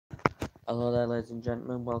Hello there ladies and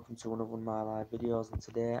gentlemen, welcome to another one of my live videos, and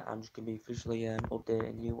today I'm just going to be officially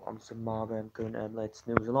updating you on some more current latest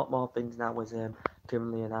news. A lot more things now is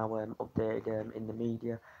currently now updated in the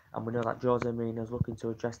media, and we know that Jose Mourinho is looking to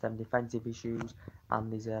address them defensive issues,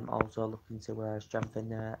 and is also looking to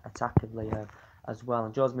strengthen attackively as well.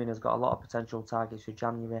 And Jose Mourinho's got a lot of potential targets for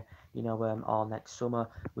January, or next summer.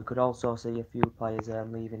 We could also see a few players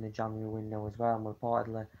leaving the January window as well, and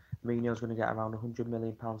reportedly Mourinho's going to get around £100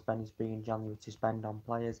 million spending spree in January to spend on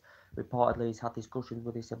players. Reportedly, he's had discussions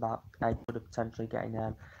with us about potentially getting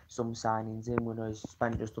some signings in. We know he's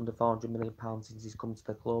spent just under £400 million since he's come to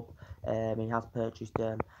the club. He has purchased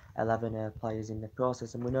 11 players in the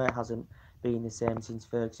process, and we know it hasn't been the same since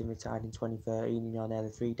Ferguson retired in 2013. Nearly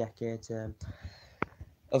 3 decades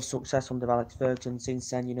of success under Alex Ferguson.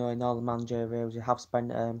 Since then, in all the managerial areas, we have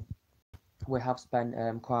spent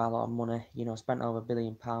quite a lot of money, spent over £1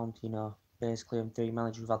 billion, basically on three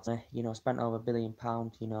managers. Spent over £1 billion,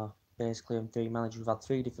 basically on three managers. We've had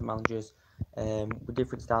three different managers with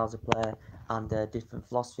different styles of play and different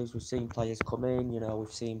philosophies. We've seen players come in,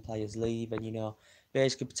 we've seen players leave, and,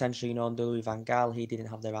 basically potentially, under Louis van Gaal, he didn't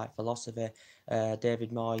have the right philosophy.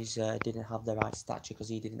 David Moyes didn't have the right stature because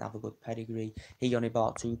he didn't have a good pedigree. He only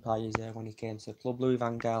bought two players when he came to the club. Louis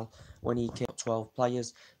van Gaal, when he came, 12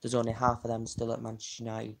 players. There's only half of them still at Manchester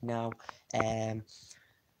United now.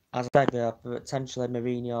 As I said, potentially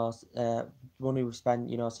Mourinho's money we've spent,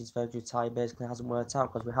 since Fergie retired basically hasn't worked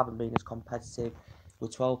out because we haven't been as competitive. We're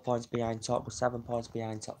 12 points behind top, we're 7 points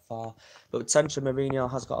behind top 4. But potentially Mourinho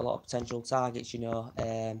has got a lot of potential targets,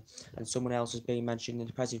 and someone else has been mentioned in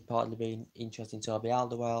the press, reportedly been interested in Toby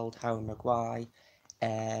Alderweireld, Harry Maguire.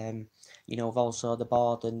 We've also the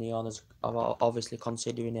board and the owners are obviously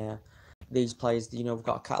considering these players. We've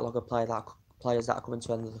got a catalogue of players that are coming to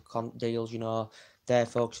the end of the deals. They're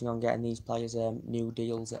focusing on getting these players new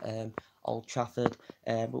deals at Old Trafford.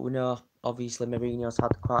 But we know obviously Mourinho's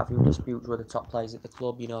had quite a few disputes with the top players at the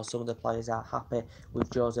club. Some of the players are happy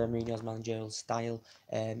with Jose Mourinho's managerial style,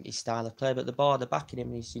 his style of play. But the board are backing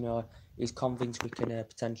him, and he's convinced we can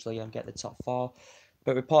potentially get the top 4.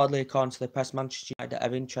 But reportedly, according to the press, Manchester United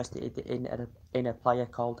are interested in a player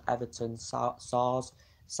called Everton Soares.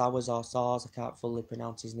 Sawers, I can't fully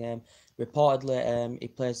pronounce his name. Reportedly,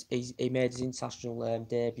 he made his international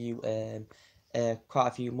debut quite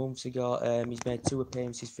a few months ago. He's made 2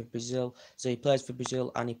 appearances for Brazil, so he plays for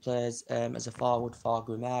Brazil and he plays as a forward for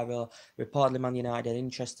Gremio. Reportedly, Man United are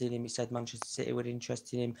interested in him. He said Manchester City were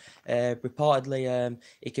interested in him. Reportedly,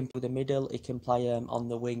 he can play the middle, he can play on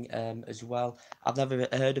the wing as well. I've never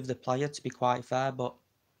heard of the player, to be quite fair, but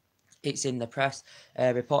it's in the press.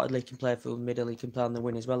 Reportedly, he can play through the middle, he can play on the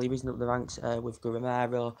wing as well. He risen up the ranks with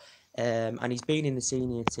Guerrero, and he's been in the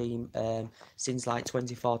senior team since like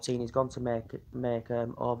 2014. He's gone to make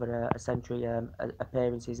over a century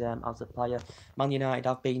appearances as a player. Man United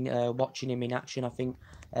have been watching him in action. I think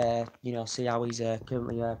see how he's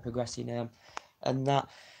currently progressing and that.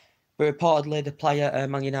 But reportedly, the player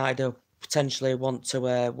Man United potentially want to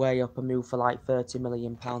weigh up a move for like £30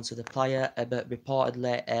 million to the player, but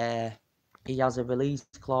reportedly he has a release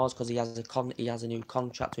clause because he has a new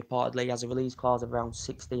contract. Reportedly, he has a release clause of around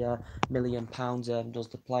 £60 million. Does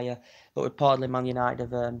the player? But reportedly, Man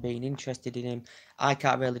United have been interested in him. I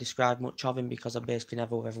can't really describe much of him because I basically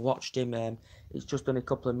never ever watched him. It's just on a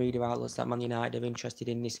couple of media outlets that Man United are interested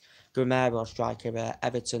in this Gremio striker,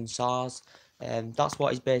 Everton Soares. That's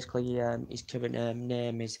what his current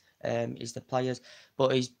name is the players,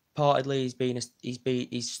 but he's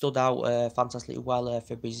stood out fantastically well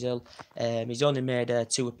for Brazil. He's only made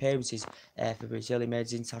 2 appearances for Brazil. He made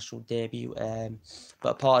his international debut,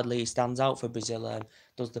 but reportedly he stands out for Brazil.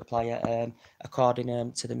 Does the player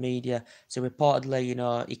according to the media? So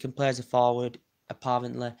reportedly, he can play as a forward.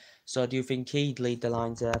 Apparently, so do you think he'd lead the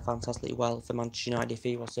lines fantastically well for Manchester United if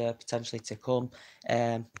he was potentially to come?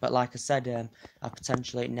 But like I said, I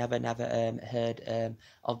potentially never heard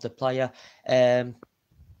of the player.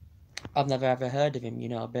 I've never ever heard of him,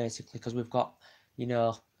 basically, because we've got,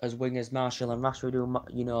 as wingers, Marshall and Rashford, who,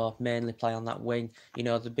 mainly play on that wing.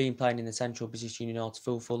 They've been playing in the central position, to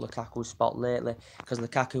fulfill Lukaku's spot lately, because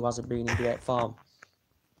Lukaku hasn't been in great form.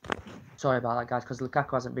 Sorry about that, guys, because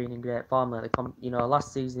Lukaku hasn't been in great form lately.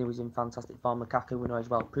 Last season he was in fantastic form. Lukaku, we know, is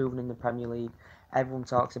well proven in the Premier League. Everyone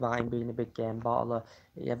talks about him being a big game battler.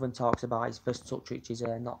 Everyone talks about his first touch, which is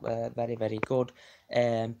not very, very good.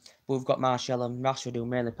 But we've got Martial and Rashford who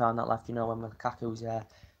mainly play on that left, when Lukaku's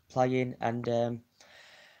playing. And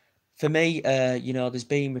For me, there's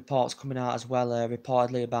been reports coming out as well,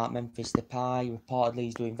 reportedly about Memphis Depay. Reportedly,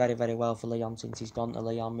 he's doing very, very well for Lyon since he's gone to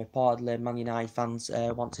Lyon. Reportedly, Man United fans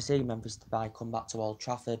want to see Memphis Depay come back to Old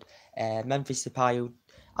Trafford. Memphis Depay,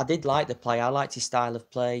 I did like the play. I liked his style of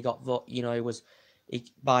play.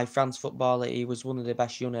 By France Football, he was one of the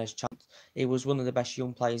best he was one of the best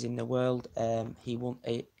young players in the world. He won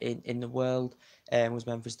in the world. Was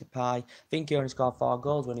Memphis Depay. I think he only scored 4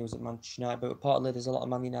 goals when he was at Manchester United, but reportedly there's a lot of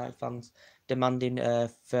Man United fans demanding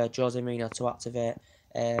for Jose Mourinho to activate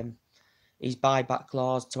his buyback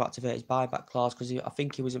clause, because I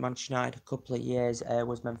think he was at Manchester United a couple of years,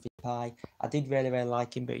 was Memphis Depay. I did really, really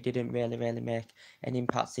like him, but he didn't really, really make an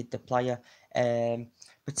impact, did the player.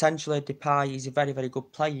 Potentially Depay, he's a very, very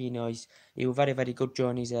good player, he was very, very good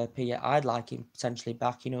during his I'd like him potentially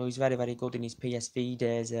back, he's very, very good in his PSV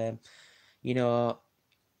days, you know,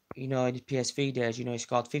 in his PSV days, he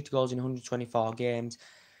scored 50 goals in 124 games.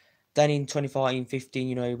 Then in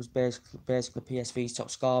 2014-15, he was basically PSV's top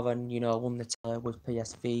scorer and, won the title with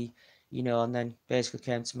PSV, and then basically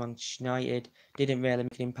came to Manchester United. Didn't really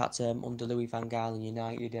make an impact under Louis van Gaal and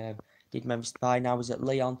United. Did Memphis Depay. Now he's at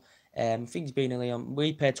Lyon. I think he's been at Lyon.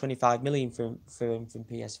 We paid 25 million for him from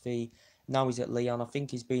PSV. Now he's at Lyon. I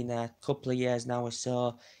think he's been there a couple of years now or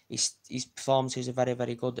so. His performances are very,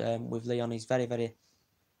 very good with Lyon. He's very, very...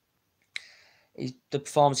 the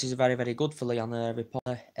performances are very, very good for Lyon.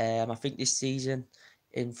 I think this season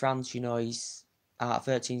in France, he's out of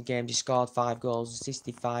 13 games, he scored 5 goals,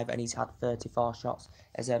 assisted 5, and he's had 34 shots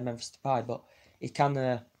as Memphis Depay. But he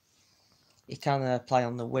can play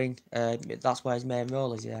on the wing. That's where his main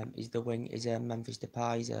role is. The wing. Is Memphis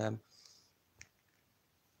Depay's.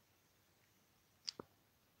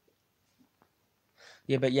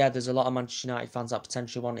 There's a lot of Manchester United fans that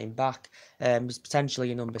potentially want him back. He's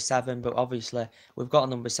potentially a number 7, but obviously we've got a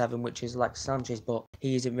number 7, which is Alexis Sanchez, but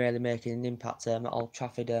he isn't really making an impact at Old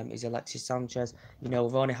Trafford. Is Alexis Sanchez. We've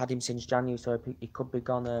only had him since January, so he could be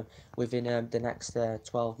gone within the next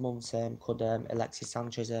 12 months. Could Alexis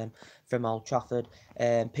Sanchez from Old Trafford.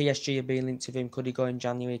 PSG have been linked to him. Could he go in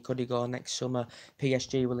January? Could he go next summer?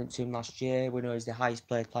 PSG were linked to him last year. We know he's the highest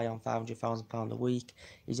paid player on £500,000 a week.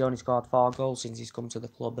 He's only scored 4 goals since he's come to the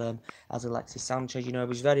club as Alexis Sanchez. He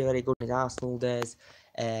was very, very good in his Arsenal days.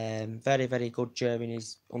 Very, very good during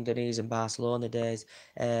his underneath and Barcelona days.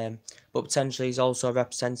 But potentially he's also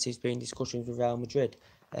represented. He's been in discussions with Real Madrid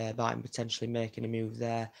about him potentially making a move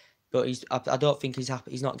there. But I don't think he's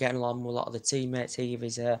happy. He's not getting along with a lot of the teammates here.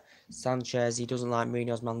 Is Sanchez. He doesn't like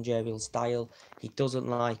Mourinho's managerial style. He doesn't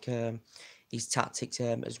like his tactics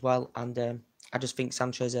as well. And I just think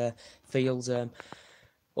Sanchez feels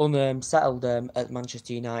unsettled at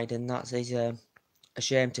Manchester United, and that is a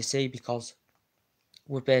shame to see, because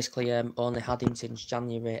we've basically only had him since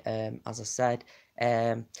January, as I said.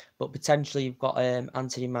 But potentially you've got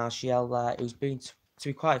Anthony Martial there, who's been, to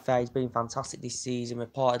be quite fair, he's been fantastic this season.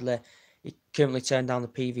 Reportedly, he currently turned down the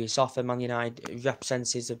previous offer. Man United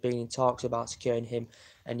representatives have been in talks about securing him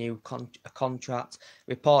a new contract.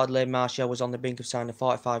 Reportedly, Martial was on the brink of signing a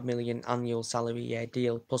 45 million annual salary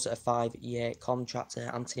deal plus a 5-year contract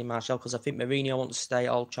to Anthony Martial, because I think Mourinho wants to stay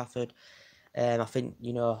at Old Trafford. I think,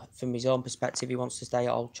 from his own perspective, he wants to stay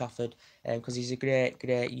at Old Trafford because he's a great,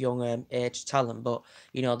 great young age talent. But,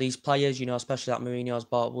 these players, especially that Mourinho's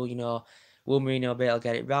bought, will Mourinho be able to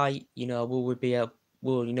get it right? Will we be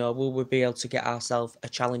able to get ourselves a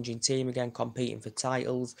challenging team again, competing for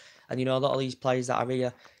titles? And, a lot of these players that are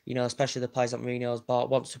here, especially the players that Mourinho's bought,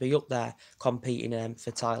 want to be up there competing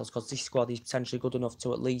for titles, because this squad is potentially good enough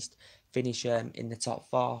to at least finish in the top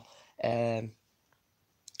 4.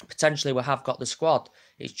 Potentially we have got the squad.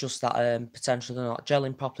 It's just that potentially they're not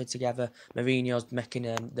gelling properly together. Mourinho's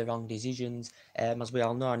making the wrong decisions, as we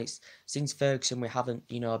all know. And it's since Ferguson we haven't,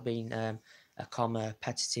 been a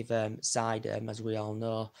competitive side, as we all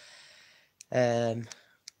know.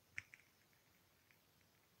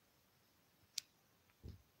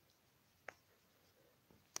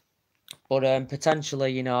 But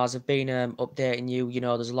potentially, as I've been updating you,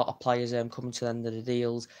 there's a lot of players coming to the end of the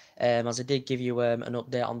deals. As I did give you an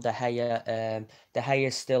update on De Gea, De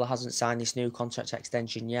Gea still hasn't signed this new contract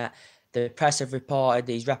extension yet. The press have reported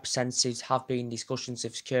that his representatives have been in discussions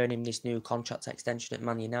of securing him this new contract extension at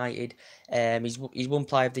Man United. He's won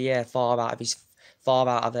Player of the Year 4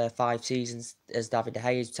 out of 5 seasons as David De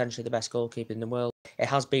Gea is potentially the best goalkeeper in the world. It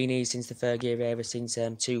has been here since the Fergie era, since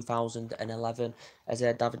 2011, as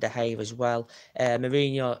David De Gea as well.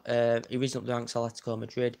 Mourinho, he recently ranked Atletico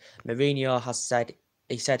Madrid. Mourinho has said,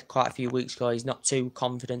 he said quite a few weeks ago, he's not too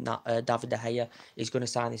confident that David De Gea is going to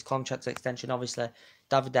sign his contract extension. Obviously,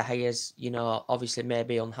 David De Gea's, obviously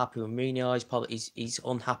maybe unhappy with Mourinho. He's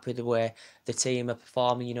unhappy the way the team are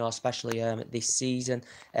performing, especially this season.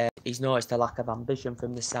 He's noticed a lack of ambition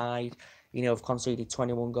from the side. We've conceded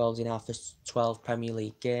 21 goals in our first 12 Premier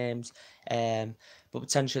League games. But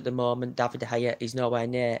potentially at the moment, David De Gea is nowhere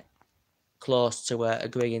near close to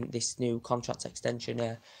agreeing this new contract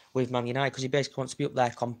extension with Man United, because he basically wants to be up there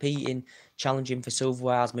competing, challenging for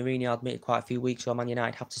silverware. As Mourinho admitted quite a few weeks ago, Man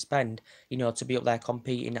United have to spend, to be up there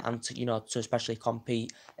competing, and to especially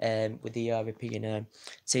compete with the European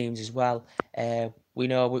teams as well. We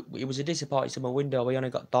know it was a disappointing summer window. We only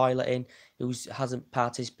got Doyle in, who hasn't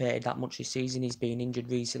participated that much this season. He's been injured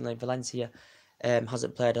recently. Valencia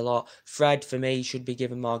hasn't played a lot. Fred, for me, should be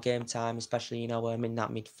given more game time, especially, in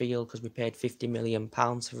that midfield, because we paid £50 million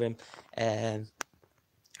for him.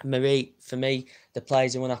 Marie, for me, the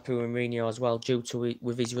players are unhappy with Mourinho as well, due to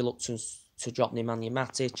with his reluctance to drop Nemanja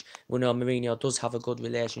Matic. We know Mourinho does have a good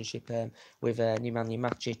relationship with Nemanja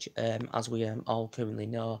Matic, as we all currently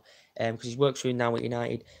know, because he's worked for him now at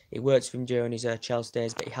United. He worked for him during his Chelsea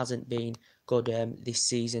days, but he hasn't been good this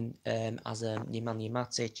season as Nemanja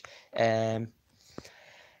Matic.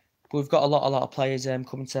 We've got a lot of players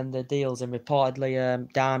coming to end their deals, and reportedly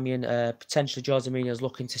Darmian, potentially Jose Mourinho's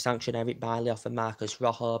looking to sanction Eric Bailly off of Marcus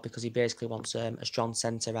Rojo, because he basically wants a strong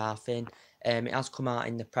centre half in. It has come out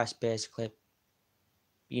in the press basically,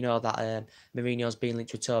 that Mourinho's been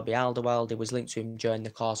linked with Toby Alderweireld. He was linked to him during the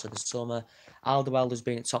course of the summer. Alderweireld has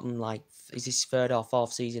been at Tottenham, is this third or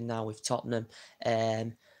fourth season now with Tottenham.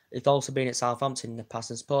 He's also been at Southampton in the past,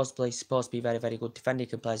 and supposed to be very, very good defender. He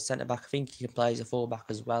can play as a centre-back. I think he can play as a full-back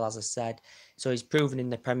as well, as I said. So he's proven in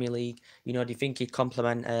the Premier League. Do you think he'd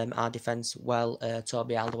complement our defence well,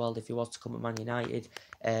 Toby Alderweireld, if he was to come at Man United?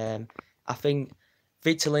 I think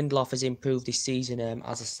Victor Lindelof has improved this season,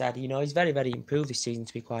 as I said. He's very, very improved this season,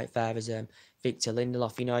 to be quite fair, as Victor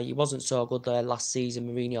Lindelof. He wasn't so good last season.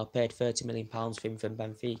 Mourinho paid £30 million for him from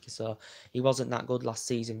Benfica, so he wasn't that good last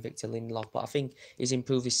season, Victor Lindelof. But I think he's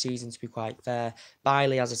improved this season, to be quite fair.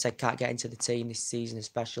 Bailey, as I said, can't get into the team this season,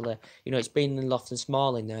 especially. It's been Lindelof and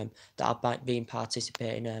Smalling that have been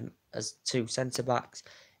participating as two centre-backs.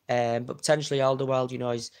 But potentially Alderweireld,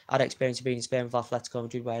 he's had experience of being in Spain with Atletico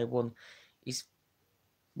Madrid,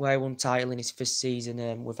 where he won title in his first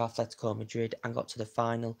season with Atletico Madrid and got to the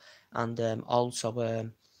final, and also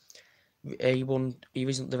he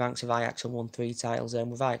risen up the ranks of Ajax and won 3 titles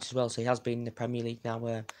with Ajax as well. So he has been in the Premier League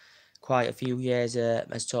now quite a few years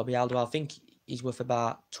as Toby Alderweireld. I think he's worth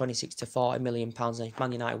about 26 to 40 million pounds, and if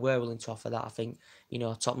Man United were willing to offer that, I think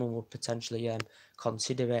Tottenham would potentially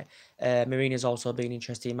consider it. Mourinho's also been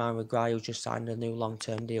interested in Mario Maguire, who's just signed a new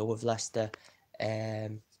long-term deal with Leicester.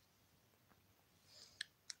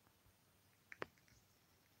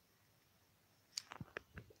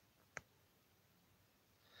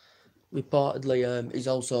 Reportedly, he's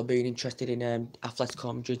also been interested in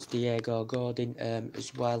Atletico Madrid's Diego Godin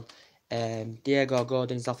as well. Diego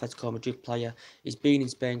Godin's Atletico Madrid player. He's been in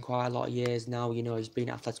Spain quite a lot of years now. He's been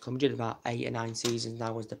at Atletico Madrid about 8 or 9 seasons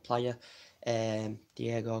now as the player.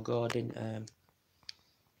 Diego Godin.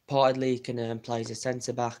 Reportedly, he can play as a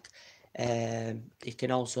centre-back. He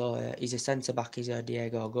can also, he's a centre-back, he's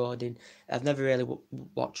Diego Godin. I've never really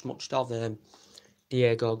watched much of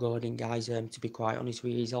Diego Godin, guys, to be quite honest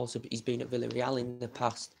with you. He's been at Villarreal in the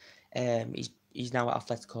past. He's now at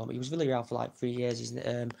Atletico. He was Villarreal for 3 years. He's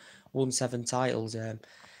won 7 titles.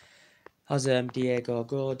 As Diego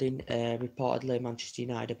Godin, reportedly Manchester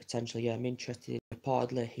United are potentially interested.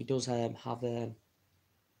 Reportedly, he does have a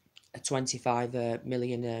 25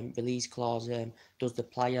 million release clause, does the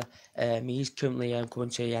player. He's currently coming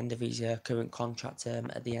to the end of his current contract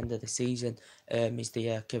at the end of the season. Is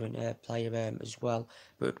the current player as well.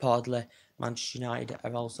 But reportedly, Manchester United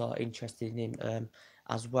are also interested in him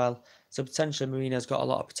as well. So potentially Mourinho's got a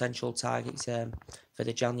lot of potential targets for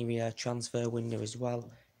the January transfer window as well.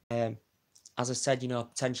 As I said,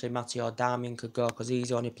 potentially Matteo Darmian could go, because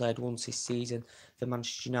he's only played once this season for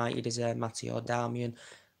Manchester United as Matteo Darmian.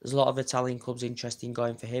 There's a lot of Italian clubs interested in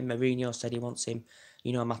going for him. Mourinho said he wants him,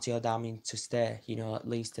 Matteo Darmian, to stay, at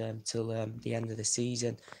least till the end of the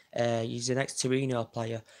season. He's an ex-Torino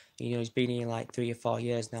player. He's been here 3 or 4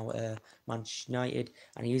 years now at Manchester United,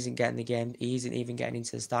 and he isn't getting the game. He isn't even getting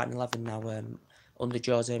into the starting 11 now under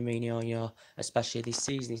Jose Mourinho, especially this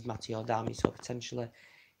season. He's Matteo Darmian, so potentially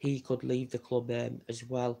he could leave the club as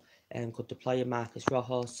well. Could the player Marcus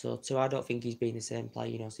Rojo? So I don't think he's been the same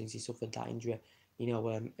player, since he suffered that injury,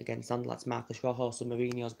 against Anderlecht's Marcus Rojo. So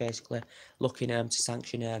Mourinho's basically looking to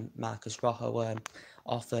sanction Marcus Rojo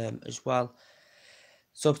off as well.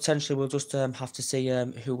 So potentially we'll just have to see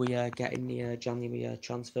who we get in the January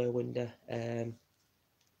transfer window.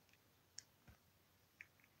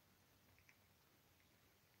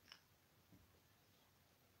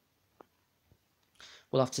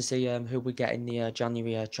 we'll have to see who we get in the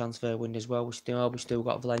January transfer window as well. We still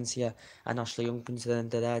got Valencia and Ashley Young to the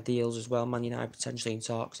end of their deals as well. Man United potentially in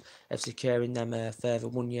talks of securing them further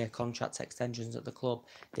 1-year contract extensions at the club.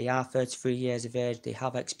 They are 33 years of age. They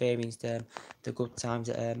have experienced the good times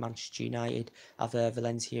at Manchester United. Have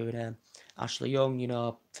Valencia and Ashley Young.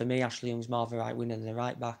 For me, Ashley Young's more of a right winger than a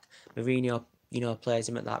right back. Mourinho, plays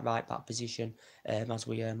him at that right back position, as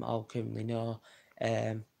we all currently know.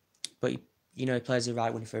 But he plays a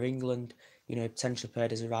right winger for England. He potentially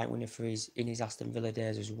played as a right winger in his Aston Villa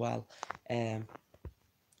days as well.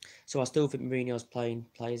 So I still think Mourinho's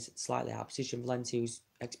plays slightly out of position. Valencia's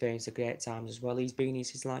experienced a great times as well. He's been here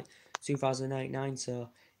since like 2008-9, so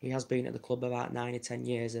he has been at the club about 9 or 10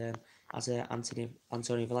 years. As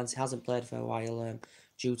Antonio Valencia hasn't played for a while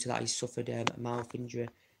due to that he's suffered a mouth injury.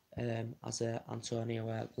 As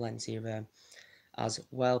Antonio Valencia as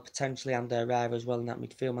well, potentially Ander Herrera as well in that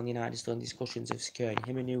midfield. Man United is still in discussions of securing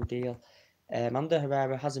him a new deal. Ander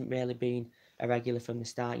Herrera hasn't really been a regular from the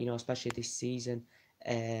start, especially this season.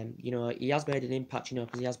 He has made an impact,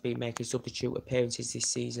 because he has been making substitute appearances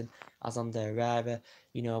this season as Ander Herrera.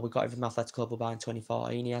 We got him from Atletico Bilbao in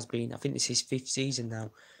 2014. He has been, I think this is his 5th season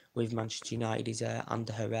now with Manchester United, is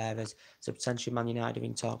Ander Herrera's. So potentially Man United are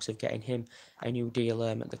in talks of getting him a new deal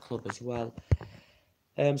at the club as well.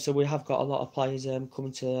 So we have got a lot of players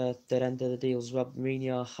coming to the end of the deal as well.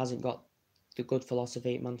 Mourinho hasn't got the good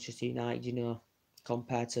philosophy at Manchester United,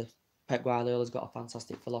 compared to Pep Guardiola's got a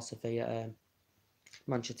fantastic philosophy at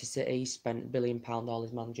Manchester City. He spent £1 billion all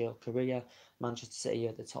his managerial career. Manchester City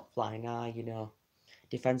are the top flying eye,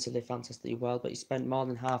 defensively fantastically well, but he spent more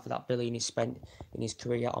than half of that billion he spent in his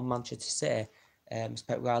career on Manchester City.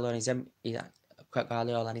 Pep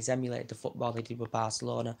Guardiola and he's emulated the football he did with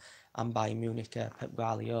Barcelona and Bayern Munich. Pep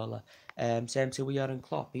Guardiola. Same to Jurgen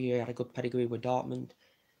Klopp. He had a good pedigree with Dortmund,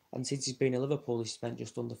 and since he's been at Liverpool, he's spent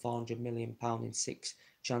just under £400 million in 6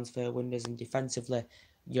 transfer windows. And defensively,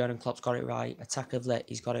 Jurgen Klopp's got it right. Attackively,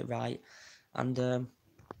 he's got it right. And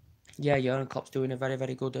Jurgen Klopp's doing a very,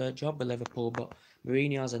 very good job with Liverpool. But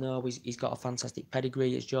Mourinho, as I know, he's got a fantastic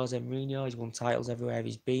pedigree. It's Jose Mourinho. He's won titles everywhere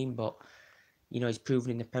he's been, but he's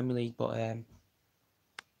proven in the Premier League. But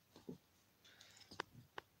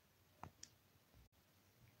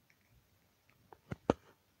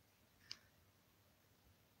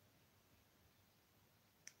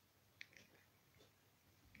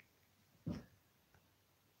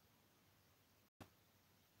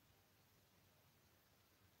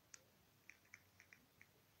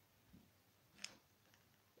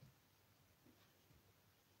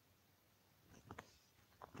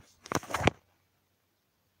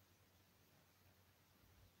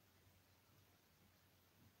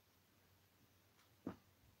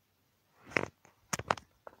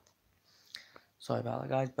sorry about that,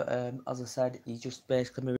 guys. But as I said, he just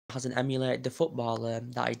basically hasn't emulated the football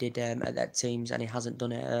that he did at that teams, and he hasn't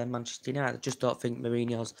done it at Manchester United. I just don't think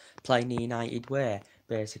Mourinho's playing the United way,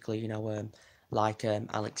 basically, like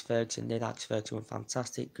Alex Ferguson did. Alex Ferguson was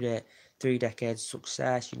fantastic, great 3 decades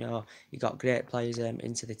success. He got great players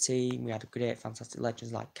into the team. We had great, fantastic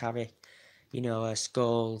legends like Carrick,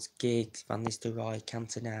 Scholes, Giggs, Van Nistelrooy,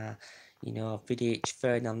 Cantona, Vidic,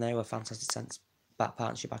 Ferdinand. They were fantastic back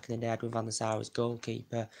partnership back in the day with Van der Sar as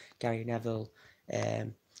goalkeeper, Gary Neville,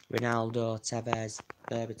 Ronaldo, Tevez,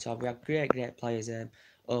 Berbatov. We had great players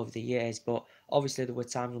over the years, but obviously there were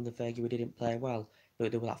times under Fergie we didn't play well,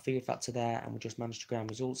 but there was that fear factor there, and we just managed to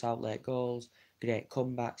grind results out, late goals, great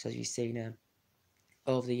comebacks, as you've seen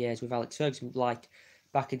over the years with Alex Ferguson, like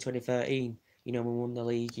back in 2013. We won the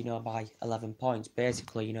league, by 11 points.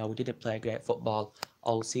 Basically, we didn't play great football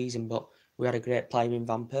all season, but we had a great player in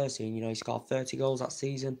Van Persie, and, he scored 30 goals that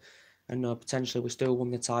season, and potentially we still won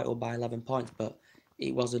the title by 11 points, but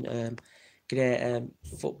it wasn't great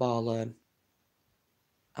football,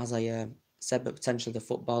 as I said, but potentially the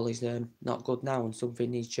football is not good now, and something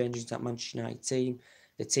needs changing to that Manchester United team.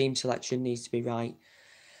 The team selection needs to be right.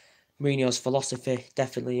 Mourinho's philosophy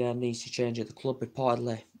definitely needs to change at the club.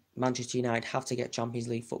 Reportedly, Manchester United have to get Champions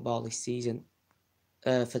League football this season,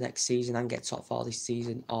 for next season, and get top 4 this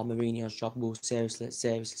season, or Mourinho's job will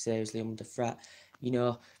seriously under threat.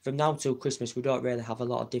 From now till Christmas, we don't really have a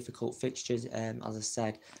lot of difficult fixtures, as I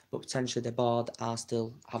said, but potentially the board are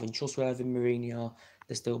still having trust with Mourinho.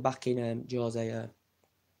 They're still backing Jose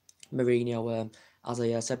Mourinho. As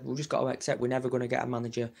I said, we've just got to accept we're never going to get a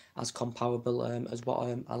manager as comparable as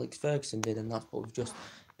what Alex Ferguson did, and that's what we've just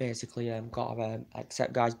basically got to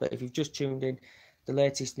accept, guys. But if you've just tuned in, The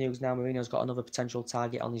latest news now, Mourinho's got another potential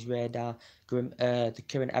target on his radar. The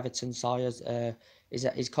current Everton Sawyers,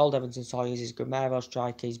 he's called Everton Sawyers, he's Gremio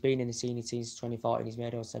striker. He's been in the senior team since 2014. He's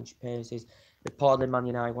made over century appearances. Reportedly, Man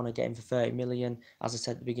United want to get him for 30 million, as I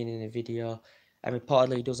said at the beginning of the video. And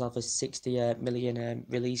reportedly, he does have a 60 million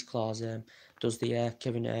release clause, does the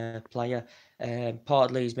current player.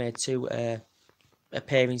 Reportedly, he's made two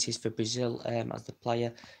appearances for Brazil as the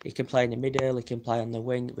player. He can play in the middle, he can play on the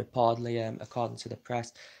wing, reportedly, according to the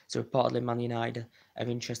press. So reportedly Man United are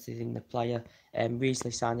interested in the player.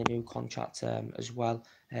 Recently signed a new contract as well,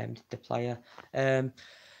 the player.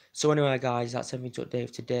 So anyway guys, that's everything to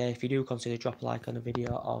update today. If you do consider drop a like on the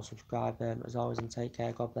video or subscribe, as always, and take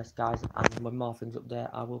care. God bless guys, and when more things update,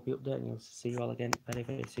 I will be updating you. See you all again very,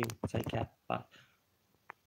 very soon. Take care. Bye.